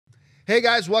Hey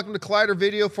guys, welcome to Collider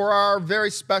Video for our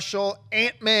very special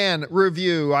Ant-Man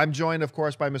review. I'm joined, of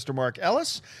course, by Mr. Mark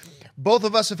Ellis. Both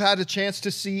of us have had a chance to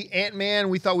see Ant-Man.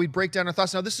 We thought we'd break down our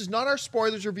thoughts. Now, this is not our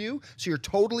spoilers review, so you're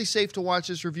totally safe to watch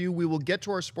this review. We will get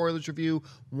to our spoilers review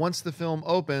once the film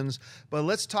opens, but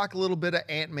let's talk a little bit of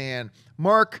Ant-Man.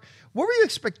 Mark, what were your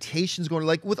expectations going,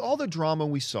 like, with all the drama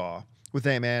we saw with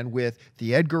Ant-Man, with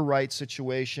the Edgar Wright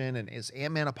situation, and is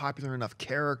Ant-Man a popular enough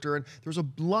character? And there was a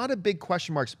lot of big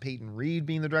question marks, Peyton Reed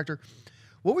being the director.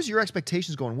 What was your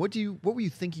expectations going? What were you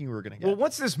thinking you were going to get? Well,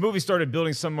 once this movie started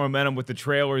building some momentum with the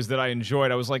trailers that I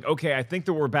enjoyed, I was like, okay, I think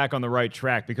that we're back on the right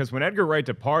track. Because when Edgar Wright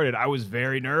departed, I was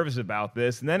very nervous about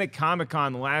this. And then at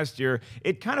Comic-Con last year,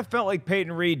 it kind of felt like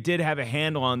Peyton Reed did have a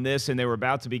handle on this, and they were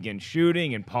about to begin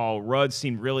shooting, and Paul Rudd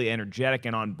seemed really energetic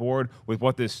and on board with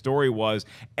what this story was.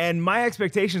 And my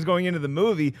expectations going into the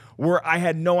movie were I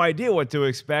had no idea what to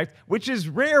expect, which is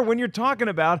rare when you're talking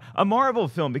about a Marvel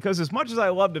film. Because as much as I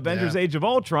loved Avengers Age of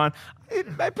Ultron,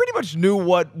 I pretty much knew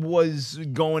what was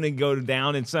going to go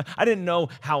down, and so I didn't know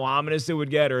how ominous it would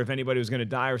get or if anybody was going to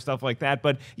die or stuff like that,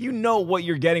 but you know what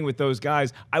you're getting with those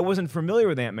guys. I wasn't familiar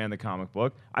with Ant-Man the comic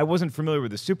book. I wasn't familiar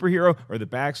with the superhero or the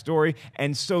backstory,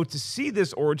 and so to see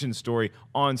this origin story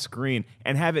on screen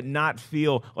and have it not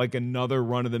feel like another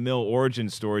run-of-the-mill origin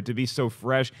story, to be so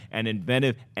fresh and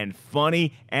inventive and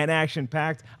funny and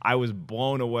action-packed, I was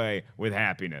blown away with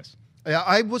happiness. Yeah,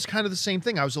 I was kind of the same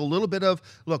thing. I was a little bit of,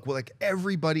 look, well, like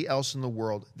everybody else in the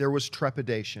world, there was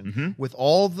trepidation with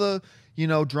all the,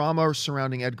 drama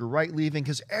surrounding Edgar Wright leaving,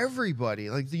 because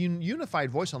everybody, like the unified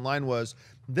voice online was,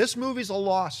 this movie's a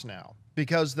loss now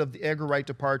because of the Edgar Wright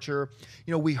departure.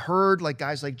 We heard like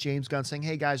guys like James Gunn saying,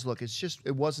 hey guys, look,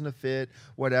 it wasn't a fit,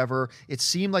 whatever. It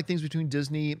seemed like things between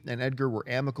Disney and Edgar were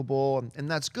amicable,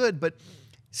 and that's good, but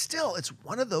still, it's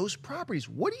one of those properties.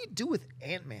 What do you do with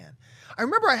Ant-Man? I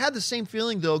remember I had the same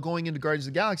feeling, though, going into Guardians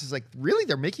of the Galaxy. It's like, really?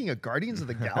 They're making a Guardians of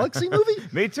the Galaxy movie?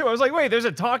 Me too. I was like, wait, there's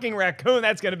a talking raccoon?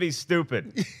 That's going to be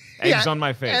stupid. Eggs on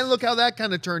my face. And look how that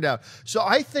kind of turned out. So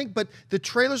I think, but the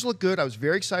trailers look good. I was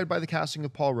very excited by the casting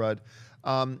of Paul Rudd.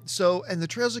 And the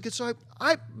trailers look good. So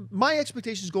my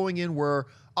expectations going in were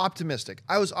optimistic.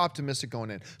 I was optimistic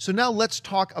going in. So now let's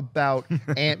talk about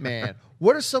Ant-Man.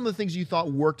 What are some of the things you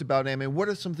thought worked about Ant-Man? What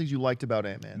are some things you liked about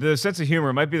Ant-Man? The sense of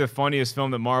humor might be the funniest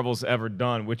film that Marvel's ever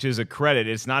done, which is a credit.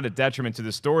 It's not a detriment to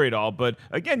the story at all. But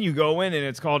again, you go in and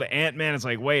it's called Ant-Man. It's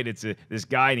like, wait, it's this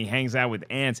guy and he hangs out with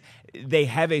ants. They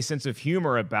have a sense of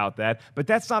humor about that, but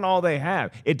that's not all they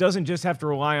have. It doesn't just have to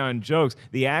rely on jokes.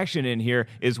 The action in here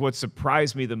is what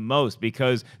surprised me the most,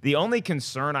 because the only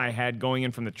concern I had going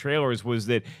in from the trailers was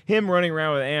that him running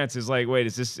around with ants is like, wait,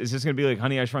 is this going to be like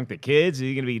Honey, I Shrunk the Kids? Is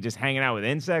he going to be just hanging out with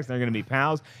insects? They're going to be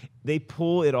pals? They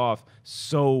pull it off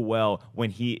so well when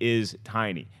he is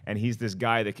tiny, and he's this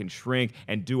guy that can shrink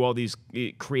and do all these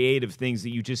creative things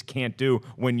that you just can't do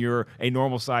when you're a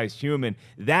normal-sized human.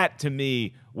 That, to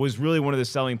me, was really one of the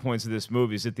selling points of this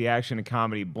movie, is that the action and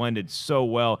comedy blended so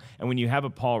well. And when you have a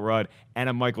Paul Rudd and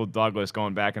a Michael Douglas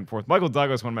going back and forth, Michael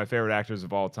Douglas, one of my favorite actors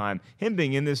of all time, him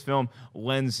being in this film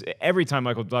lends, every time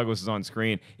Michael Douglas is on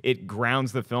screen, it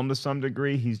grounds the film to some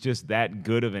degree. He's just that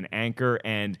good of an anchor,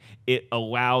 and it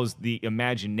allows the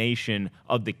imagination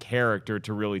of the character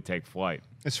to really take flight.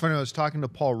 It's funny, I was talking to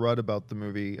Paul Rudd about the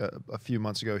movie a few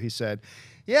months ago. He said,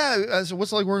 yeah, so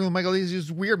what's it like working with Michael? He's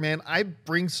just weird, man. I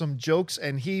bring some jokes,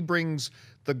 and he brings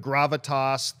the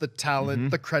gravitas, the talent,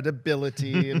 the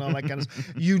credibility, and all that kind of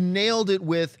stuff. You nailed it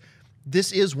with,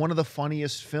 this is one of the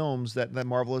funniest films that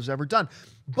Marvel has ever done.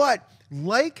 But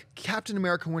like Captain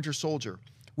America Winter Soldier,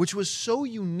 which was so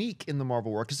unique in the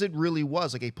Marvel world, because it really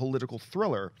was like a political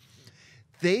thriller,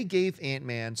 they gave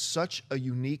Ant-Man such a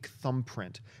unique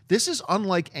thumbprint. This is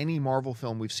unlike any Marvel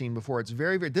film we've seen before. It's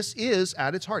very, very, this is,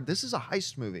 at its heart, this is a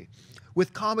heist movie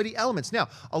with comedy elements. Now,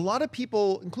 a lot of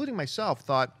people, including myself,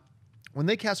 thought when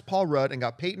they cast Paul Rudd and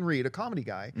got Peyton Reed, a comedy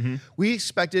guy, we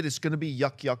expected it's going to be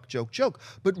yuck, yuck, joke, joke.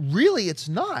 But really, it's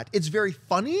not. It's very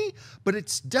funny, but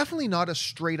it's definitely not a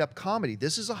straight-up comedy.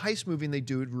 This is a heist movie, and they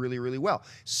do it really, really well.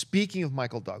 Speaking of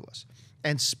Michael Douglas,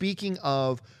 and speaking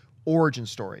of origin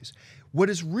stories, what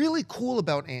is really cool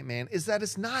about Ant-Man is that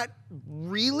it's not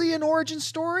really an origin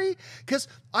story, because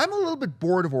I'm a little bit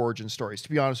bored of origin stories, to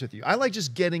be honest with you. I like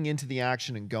just getting into the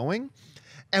action and going.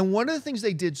 And one of the things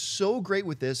they did so great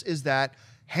with this is that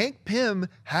Hank Pym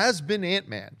has been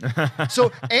Ant-Man.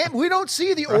 So we don't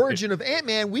see the origin of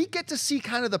Ant-Man. We get to see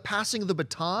kind of the passing of the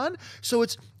baton. So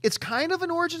it's kind of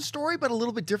an origin story, but a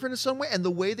little bit different in some way. And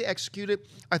the way they execute it,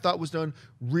 I thought was done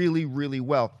really, really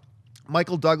well.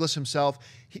 Michael Douglas himself,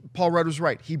 Paul Rudd was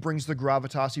right. He brings the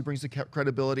gravitas. He brings the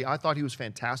credibility. I thought he was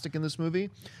fantastic in this movie.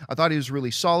 I thought he was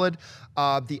really solid.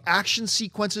 The action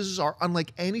sequences are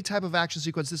unlike any type of action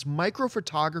sequence. This micro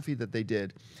photography that they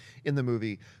did in the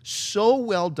movie, so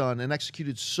well done and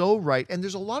executed so right. And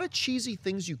there's a lot of cheesy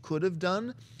things you could have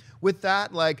done with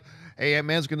that, like, hey,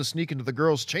 Ant-Man's going to sneak into the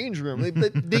girls' change room.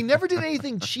 They never did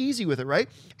anything cheesy with it, right?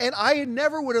 And I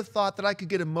never would have thought that I could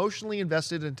get emotionally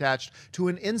invested and attached to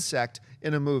an insect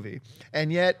in a movie.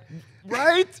 And yet,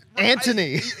 right?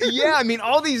 Anthony. Yeah, I mean,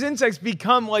 all these insects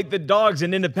become like the dogs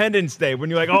in Independence Day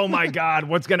when you're like, oh my God,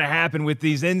 what's going to happen with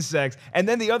these insects? And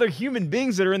then the other human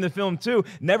beings that are in the film too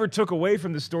never took away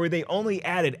from the story. They only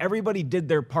added. Everybody did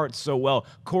their part so well.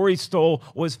 Corey Stoll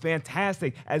was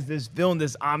fantastic as this villain,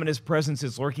 this ominous presence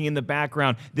is lurking in the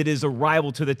background that is a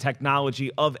rival to the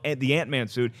technology of the Ant-Man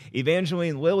suit.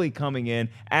 Evangeline Lilly coming in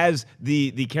as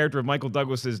the character of Michael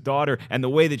Douglas's daughter, and the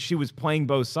way that she was playing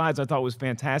both sides I thought was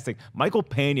fantastic. Michael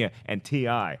Pena and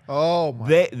T.I. Oh,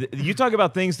 my. You talk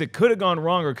about things that could have gone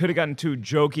wrong or could have gotten too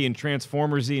jokey and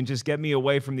Transformers-y and just get me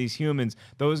away from these humans.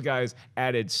 Those guys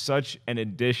added such an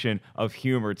addition of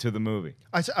humor to the movie.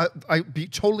 I be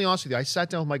totally honest with you. I sat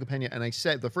down with Michael Pena and I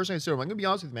said, the first thing I said, I'm going to be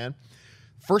honest with you, man.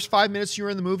 First 5 minutes you were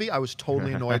in the movie, I was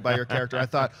totally annoyed by your character. I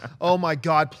thought, oh my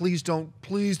God, please don't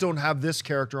have this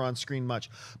character on screen much.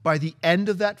 By the end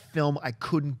of that film, I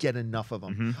couldn't get enough of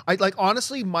him.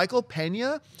 Honestly, Michael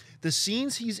Pena, the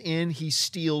scenes he's in, he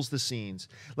steals the scenes.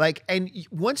 And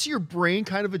once your brain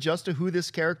kind of adjusts to who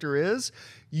this character is,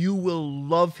 you will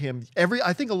love him.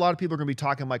 I think a lot of people are going to be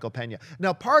talking Michael Pena.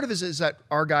 Now, part of it is that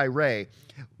our guy Ray,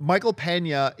 Michael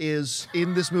Pena is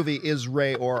in this movie is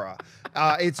Ray Ora.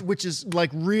 Which is like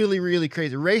really, really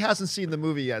crazy. Ray hasn't seen the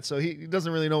movie yet, so he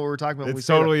doesn't really know what we're talking about. It's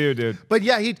totally you, dude. But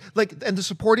yeah, and the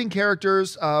supporting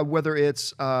characters, whether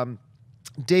it's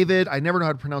David, I never know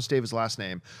how to pronounce David's last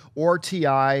name, or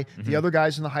T.I., the other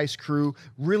guys in the heist crew,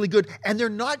 really good. And they're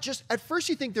not just, at first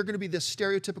you think they're going to be this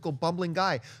stereotypical bumbling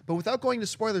guy, but without going to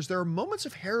spoilers, there are moments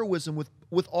of heroism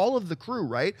with all of the crew,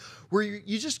 right? Where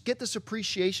you just get this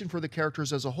appreciation for the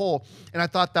characters as a whole. And I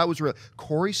thought that was real.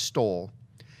 Corey Stoll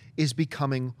is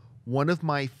becoming one of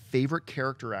my favorite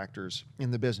character actors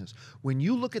in the business. When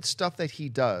you look at stuff that he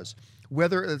does,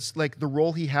 whether it's like the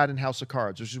role he had in House of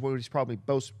Cards, which is what he's probably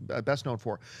best known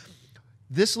for,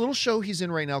 this little show he's in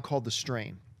right now called The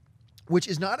Strain, which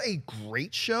is not a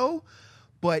great show,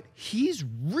 but he's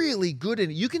really good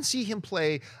in it. You can see him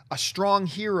play a strong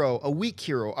hero, a weak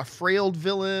hero, a frail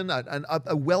villain,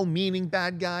 a well-meaning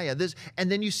bad guy,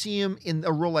 and then you see him in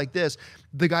a role like this.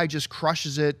 The guy just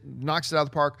crushes it, knocks it out of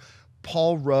the park.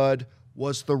 Paul Rudd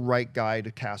was the right guy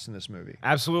to cast in this movie.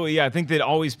 Absolutely, yeah. I think that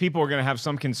always people are going to have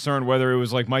some concern whether it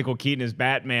was like Michael Keaton as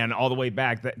Batman all the way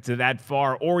back to that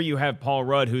far, or you have Paul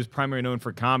Rudd, who's primarily known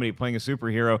for comedy, playing a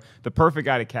superhero, the perfect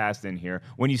guy to cast in here.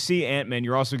 When you see Ant-Man,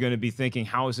 you're also going to be thinking,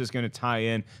 how is this going to tie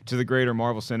in to the greater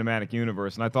Marvel Cinematic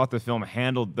Universe? And I thought the film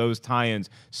handled those tie-ins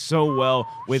so well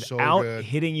without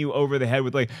hitting you over the head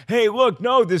with like, hey, look,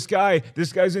 no, this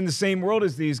guy's in the same world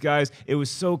as these guys. It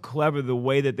was so clever the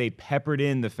way that they peppered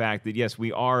in the fact that, yes,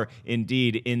 we are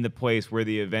indeed in the place where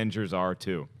the Avengers are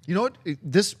too. You know what?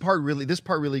 This part really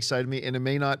excited me, and it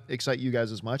may not excite you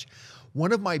guys as much.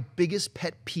 One of my biggest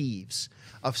pet peeves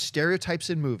of stereotypes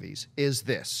in movies is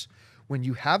this. When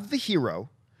you have the hero,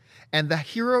 and the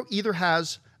hero either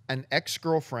has an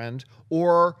ex-girlfriend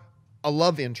or a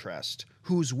love interest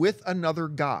who's with another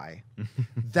guy,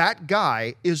 that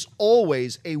guy is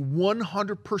always a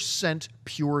 100%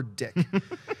 pure dick.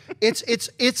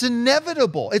 It's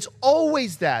inevitable. It's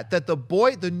always that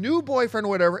the new boyfriend or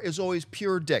whatever is always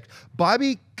pure dick.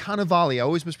 Bobby Cannavale, I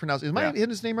always mispronounce it. Am I hitting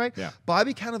his name right? Yeah.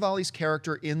 Bobby Cannavale's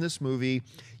character in this movie,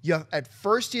 at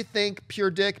first you think pure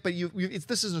dick, but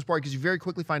this isn't a spoiler because you very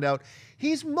quickly find out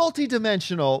he's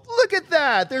multidimensional. Look at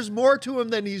that. There's more to him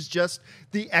than he's just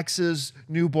the ex's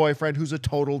new boyfriend who's a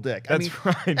total dick. That's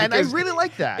right. And I really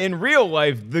like that. In real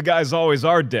life, the guys always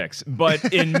are dicks,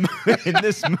 but in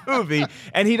this movie,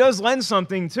 and he does lend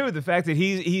something too, the fact that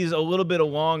he's a little bit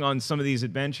along on some of these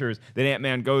adventures that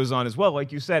Ant-Man goes on as well.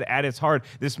 Like you said, at its heart,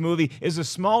 this movie is a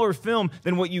smaller film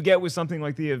than what you get with something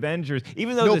like the Avengers,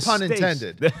 even though no pun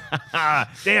intended.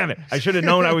 Damn it. I should have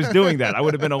known I was doing that. I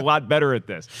would have been a lot better at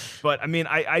this. But I mean,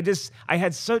 I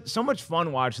had so much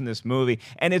fun watching this movie,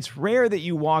 and it's rare that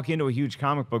you walk into a huge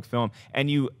comic book film and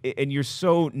you're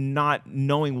so not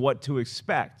knowing what to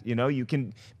expect. You know, you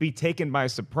can be taken by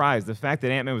surprise. The fact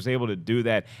that Ant-Man was able to do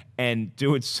that and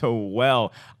do it so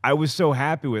well, I was so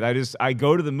happy with. I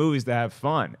go to the movies to have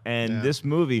fun, and this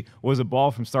movie was a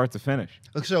ball from start to finish.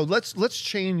 So let's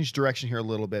change direction here a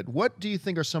little bit. What do you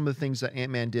think are some of the things that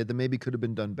Ant-Man did that maybe could have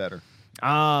been done better?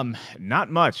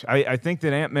 Not much. I think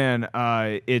that Ant-Man,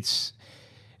 I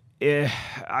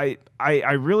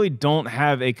really don't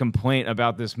have a complaint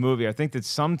about this movie. I think that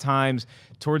sometimes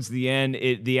towards the end,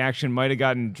 the action might have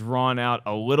gotten drawn out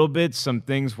a little bit. Some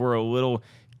things were a little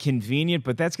convenient,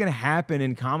 but that's going to happen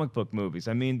in comic book movies.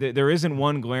 I mean, there isn't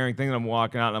one glaring thing that I'm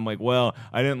walking out and I'm like, well,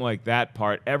 I didn't like that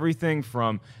part. Everything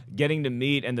from getting to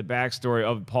meet and the backstory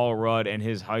of Paul Rudd and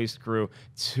his heist crew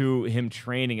to him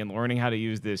training and learning how to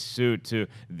use this suit to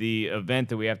the event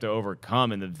that we have to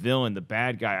overcome and the villain, the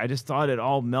bad guy. I just thought it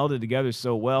all melded together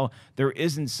so well. There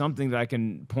isn't something that I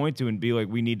can point to and be like,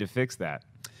 we need to fix that.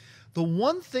 The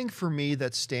one thing for me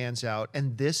that stands out,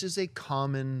 and this is a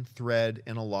common thread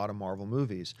in a lot of Marvel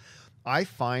movies, I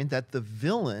find that the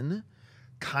villain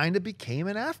kind of became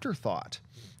an afterthought.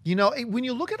 You know, when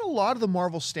you look at a lot of the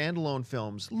Marvel standalone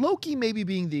films, Loki maybe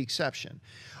being the exception,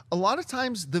 a lot of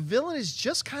times the villain is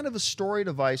just kind of a story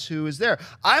device who is there.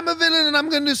 I'm a villain and I'm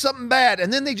going to do something bad.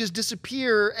 And then they just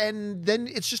disappear. And then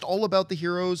it's just all about the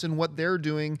heroes and what they're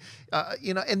doing,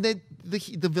 you know, and then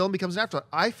the villain becomes an afterthought.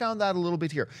 I found that a little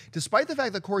bit here. Despite the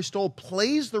fact that Corey Stoll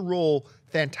plays the role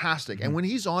fantastic. And when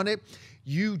he's on it,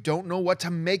 you don't know what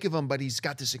to make of him, but he's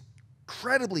got this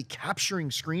incredibly capturing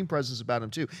screen presence about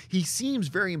him too. He seems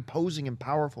very imposing and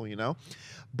powerful, you know.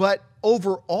 But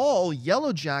overall,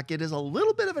 Yellow Jacket is a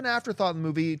little bit of an afterthought in the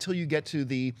movie until you get to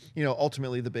the, you know,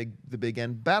 ultimately the big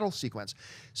end battle sequence.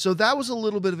 So that was a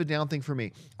little bit of a down thing for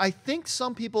me. I think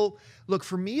some people, look,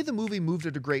 for me, the movie moved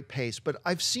at a great pace, but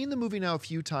I've seen the movie now a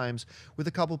few times with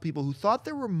a couple of people who thought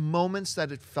there were moments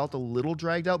that it felt a little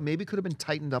dragged out, maybe could have been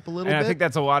tightened up a little bit. And I think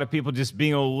that's a lot of people just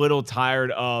being a little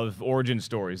tired of origin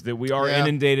stories, that we are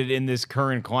inundated in this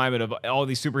current climate of all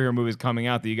these superhero movies coming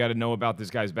out that you got to know about this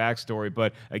guy's backstory.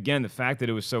 But again, the fact that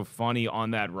it was so funny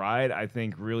on that ride, I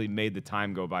think really made the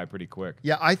time go by pretty quick.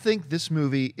 Yeah, I think this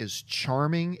movie is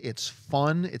charming. It's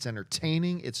fun. It's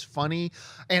entertaining. It's funny.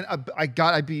 And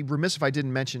I'd be remiss if I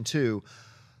didn't mention too,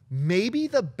 maybe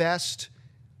the best,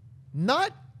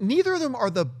 neither of them are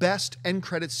the best end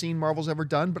credit scene Marvel's ever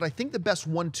done, but I think the best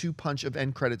 1-2 punch of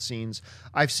end credit scenes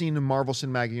I've seen in Marvel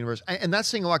Cinematic Universe. And that's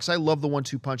saying a lot because I love the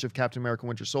 1-2 punch of Captain America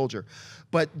Winter Soldier.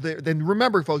 But then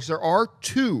remember, folks, there are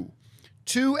two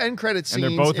end credit scenes,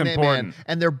 and they're both important.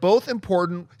 And they're both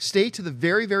important. Stay to the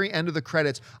very, very end of the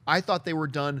credits. I thought they were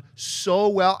done so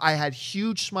well. I had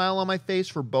huge smile on my face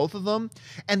for both of them,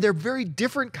 and they're very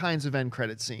different kinds of end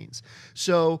credit scenes.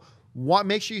 So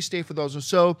make sure you stay for those.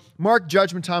 So, Mark,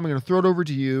 judgment time. I'm going to throw it over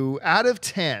to you. Out of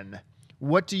 10,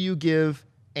 what do you give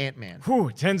Ant-Man?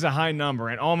 10's a high number,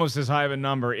 and almost as high of a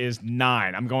number is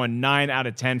 9. I'm going 9 out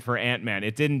of 10 for Ant-Man.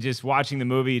 It didn't just watching the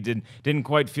movie, it didn't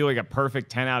quite feel like a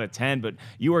perfect 10 out of 10, but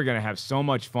you are going to have so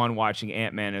much fun watching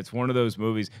Ant-Man. It's one of those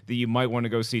movies that you might want to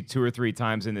go see 2 or 3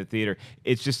 times in the theater.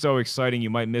 It's just so exciting. You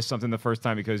might miss something the first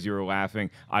time because you were laughing.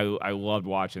 I loved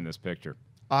watching this picture.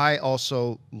 I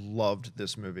also loved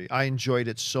this movie. I enjoyed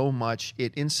it so much.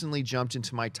 It instantly jumped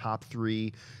into my top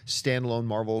 3 standalone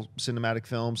Marvel cinematic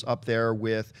films, up there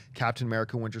with Captain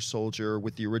America Winter Soldier,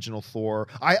 with the original Thor.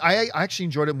 I actually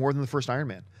enjoyed it more than the first Iron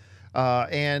Man.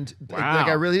 And wow.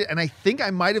 Like I think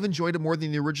I might have enjoyed it more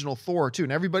than the original Thor too.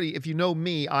 And everybody, if you know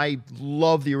me, I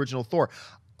love the original Thor.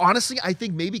 Honestly, I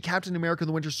think maybe Captain America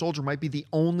the Winter Soldier might be the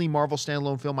only Marvel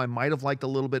standalone film I might have liked a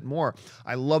little bit more.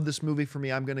 I love this movie. For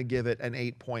me, I'm going to give it an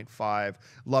 8.5.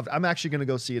 Loved it. I'm actually going to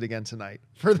go see it again tonight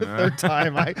for the third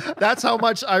time. That's how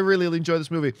much I really enjoy this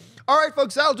movie. All right,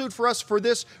 folks, that'll do it for us for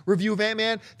this review of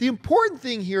Ant-Man. The important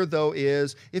thing here, though,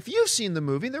 is if you've seen the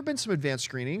movie, there have been some advanced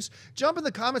screenings, jump in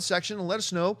the comment section and let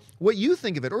us know what you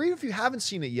think of it. Or even if you haven't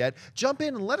seen it yet, jump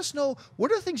in and let us know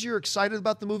what are the things you're excited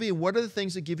about the movie and what are the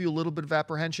things that give you a little bit of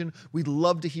apprehension. We'd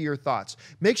love to hear your thoughts.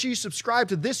 Make sure you subscribe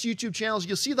to this YouTube channel.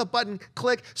 You'll see the button,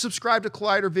 click subscribe to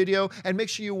Collider Video, and make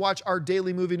sure you watch our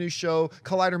daily movie news show,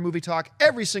 Collider Movie Talk,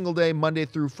 every single day, Monday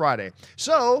through Friday.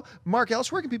 So, Mark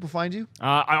Ellis, where can people find you?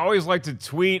 I always like to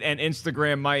tweet and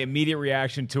Instagram my immediate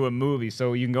reaction to a movie.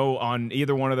 So you can go on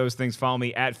either one of those things. Follow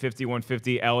me at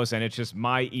 5150 Ellis, and it's just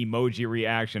my emoji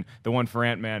reaction. The one for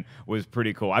Ant-Man was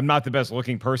pretty cool. I'm not the best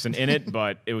looking person in it,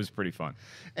 but it was pretty fun.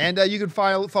 And you can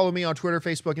follow me on Twitter,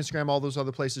 Facebook, Instagram, all those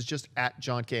other places, just at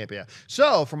John Campea.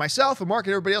 So, for myself and Mark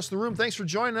and everybody else in the room, thanks for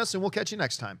joining us, and we'll catch you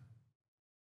next time.